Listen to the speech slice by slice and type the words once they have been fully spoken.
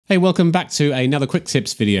Hey, welcome back to another quick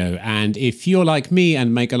tips video. And if you're like me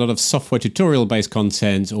and make a lot of software tutorial based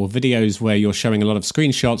content or videos where you're showing a lot of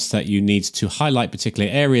screenshots that you need to highlight particular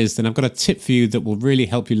areas, then I've got a tip for you that will really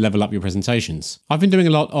help you level up your presentations. I've been doing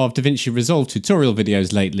a lot of DaVinci Resolve tutorial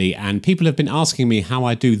videos lately, and people have been asking me how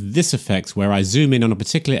I do this effect where I zoom in on a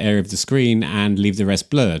particular area of the screen and leave the rest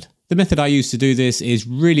blurred. The method I use to do this is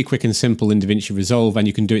really quick and simple in DaVinci Resolve, and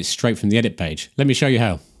you can do it straight from the edit page. Let me show you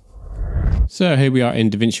how. So here we are in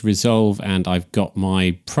DaVinci Resolve, and I've got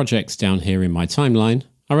my projects down here in my timeline.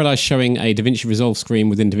 I realize showing a DaVinci Resolve screen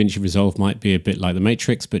within DaVinci Resolve might be a bit like the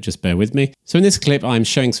Matrix, but just bear with me. So in this clip, I'm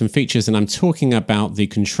showing some features and I'm talking about the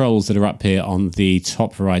controls that are up here on the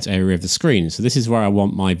top right area of the screen. So this is where I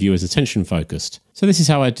want my viewer's attention focused. So this is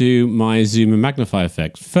how I do my zoom and magnify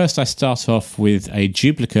effect. First, I start off with a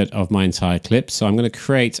duplicate of my entire clip. So I'm going to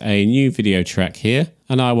create a new video track here,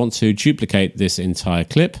 and I want to duplicate this entire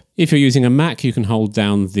clip. If you're using a Mac, you can hold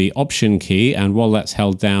down the Option key, and while that's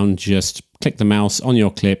held down, just click the mouse on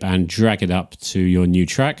your clip and drag it up to your new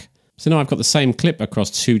track. So now I've got the same clip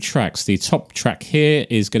across two tracks. The top track here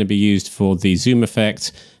is going to be used for the zoom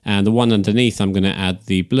effect, and the one underneath I'm going to add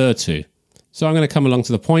the blur to. So I'm going to come along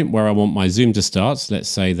to the point where I want my zoom to start. Let's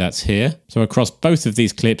say that's here. So across both of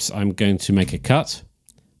these clips, I'm going to make a cut.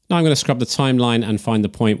 Now I'm going to scrub the timeline and find the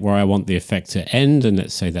point where I want the effect to end, and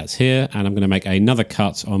let's say that's here. And I'm going to make another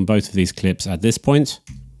cut on both of these clips at this point.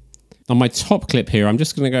 On my top clip here, I'm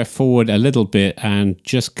just going to go forward a little bit and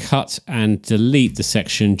just cut and delete the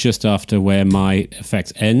section just after where my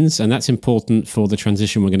effect ends. And that's important for the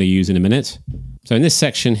transition we're going to use in a minute. So in this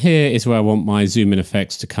section here is where I want my zoom in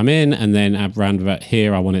effects to come in, and then around about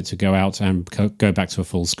here, I want it to go out and go back to a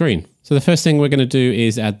full screen. So the first thing we're going to do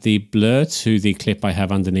is add the blur to the clip I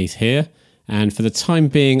have underneath here. And for the time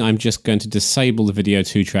being, I'm just going to disable the video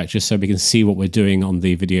 2 track just so we can see what we're doing on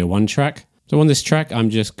the video 1 track. So on this track, I'm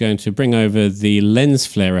just going to bring over the lens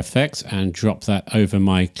flare effect and drop that over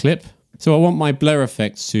my clip. So I want my blur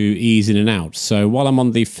effect to ease in and out. So while I'm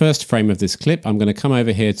on the first frame of this clip, I'm going to come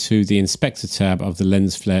over here to the inspector tab of the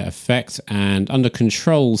lens flare effect, and under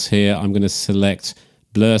controls here, I'm going to select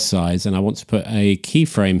blur size, and I want to put a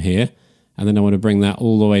keyframe here, and then I want to bring that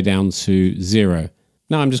all the way down to 0.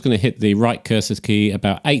 Now I'm just going to hit the right cursor key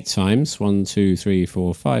about 8 times, 1, 2, 3,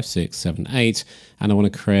 4, 5, 6, 7, 8, and I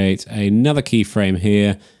want to create another keyframe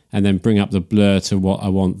here, and then bring up the blur to what I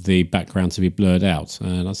want the background to be blurred out.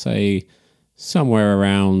 And I'll say somewhere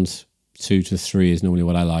around 2 to 3 is normally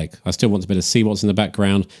what I like. I still want to be able to see what's in the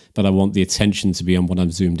background, but I want the attention to be on what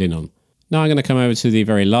I'm zoomed in on. Now I'm going to come over to the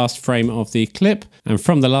very last frame of the clip, and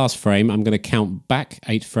from the last frame, I'm going to count back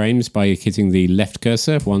 8 frames by hitting the left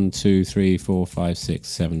cursor. 1, 2, 3, 4, 5, 6,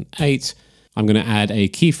 7, 8. I'm going to add a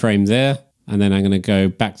keyframe there, and then I'm going to go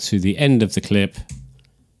back to the end of the clip,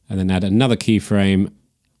 and then add another keyframe,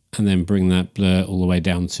 and then bring that blur all the way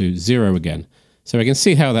down to 0 again. So we can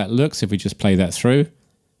see how that looks if we just play that through.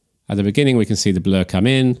 At the beginning, we can see the blur come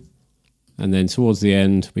in, and then towards the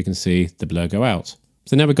end, we can see the blur go out.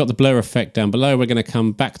 So now we've got the blur effect down below. We're going to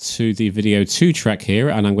come back to the video 2 track here,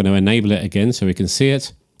 and I'm going to enable it again so we can see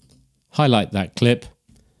it. Highlight that clip.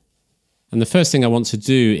 And the first thing I want to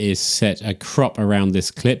do is set a crop around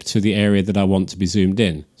this clip to the area that I want to be zoomed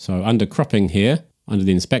in. So under cropping here, under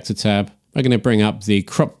the inspector tab, we're going to bring up the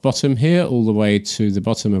crop bottom here all the way to the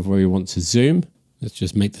bottom of where we want to zoom. Let's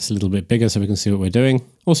just make this a little bit bigger so we can see what we're doing.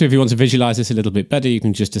 Also, if you want to visualize this a little bit better, you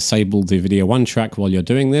can just disable the video 1 track while you're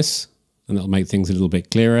doing this, and that'll make things a little bit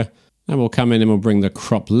clearer. And we'll come in and we'll bring the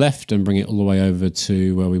crop left and bring it all the way over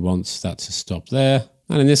to where we want that to stop there.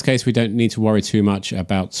 And in this case, we don't need to worry too much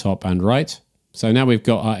about top and right. So now we've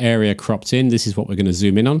got our area cropped in. This is what we're going to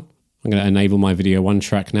zoom in on. I'm going to enable my video 1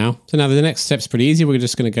 track now. So now the next step's pretty easy. We're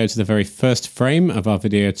just going to go to the very first frame of our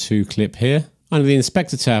video 2 clip here. Under the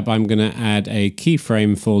inspector tab, I'm going to add a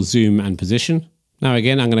keyframe for zoom and position. Now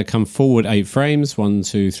again, I'm going to come forward 8 frames. 1,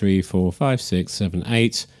 2, 3, 4, 5, 6, 7,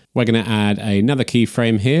 8. We're going to add another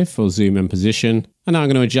keyframe here for zoom and position. And now I'm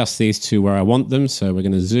going to adjust these to where I want them. So we're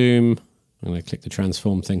going to zoom. I'm going to click the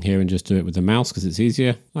transform thing here and just do it with the mouse because it's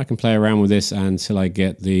easier. I can play around with this until I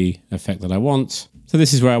get the effect that I want. So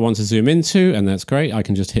this is where I want to zoom into, and that's great. I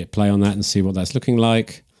can just hit play on that and see what that's looking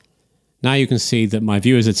like. Now you can see that my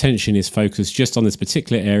viewer's attention is focused just on this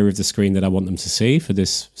particular area of the screen that I want them to see for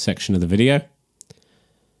this section of the video.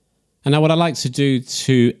 And now what I like to do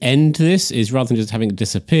to end this is, rather than just having it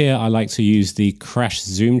disappear, I like to use the crash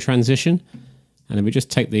zoom transition. And then we just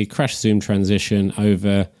take the crash zoom transition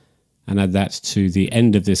over and add that to the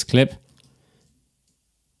end of this clip.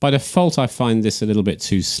 By default, I find this a little bit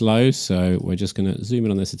too slow, so we're just going to zoom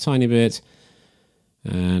in on this a tiny bit.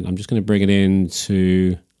 And I'm just going to bring it in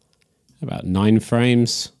to about 9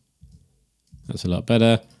 frames. That's a lot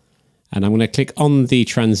better. And I'm going to click on the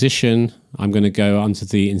transition. I'm going to go onto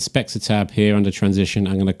the Inspector tab here under Transition.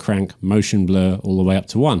 I'm going to crank Motion Blur all the way up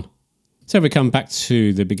to 1. So if we come back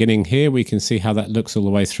to the beginning here, we can see how that looks all the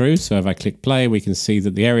way through. So if I click play, we can see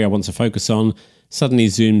that the area I want to focus on suddenly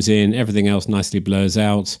zooms in, everything else nicely blurs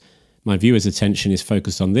out. My viewer's attention is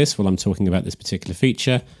focused on this while I'm talking about this particular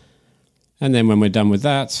feature. And then when we're done with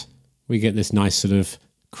that, we get this nice sort of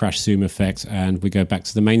crash zoom effect and we go back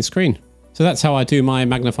to the main screen. So that's how I do my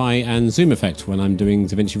magnify and zoom effect when I'm doing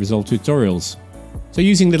DaVinci Resolve tutorials. So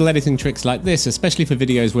using little editing tricks like this, especially for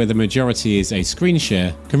videos where the majority is a screen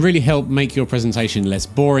share, can really help make your presentation less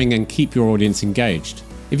boring and keep your audience engaged.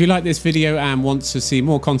 If you like this video and want to see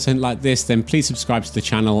more content like this, then please subscribe to the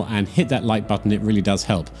channel and hit that like button, it really does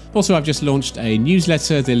help. Also, I've just launched a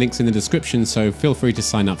newsletter, the link's in the description, so feel free to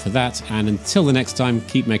sign up for that. And until the next time,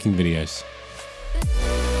 keep making videos.